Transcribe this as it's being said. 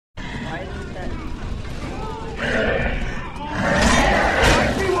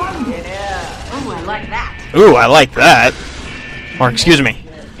Ooh, I like that. Or, excuse me.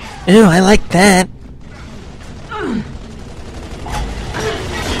 Ooh, I like that.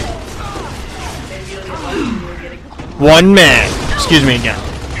 One man. Excuse me again.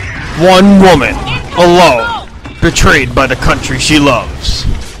 One woman. Alone. Betrayed by the country she loves.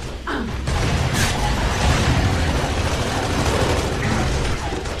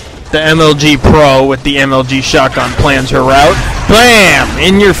 The MLG Pro with the MLG shotgun plans her route. BAM!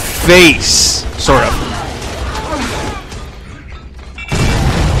 In your face. Sort of.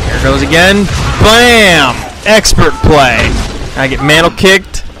 Here goes again. BAM! Expert play. I get mantle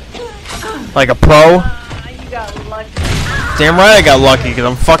kicked like a pro. Damn right I got lucky because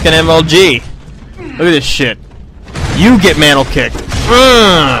I'm fucking MLG. Look at this shit. You get mantle kicked.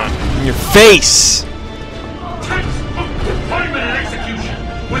 In your face.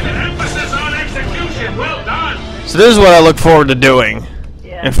 So this is what I look forward to doing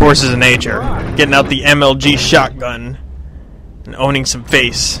in Forces of Nature. Getting out the MLG shotgun and owning some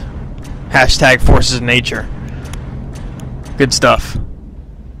face. Hashtag Forces of Nature. Good stuff.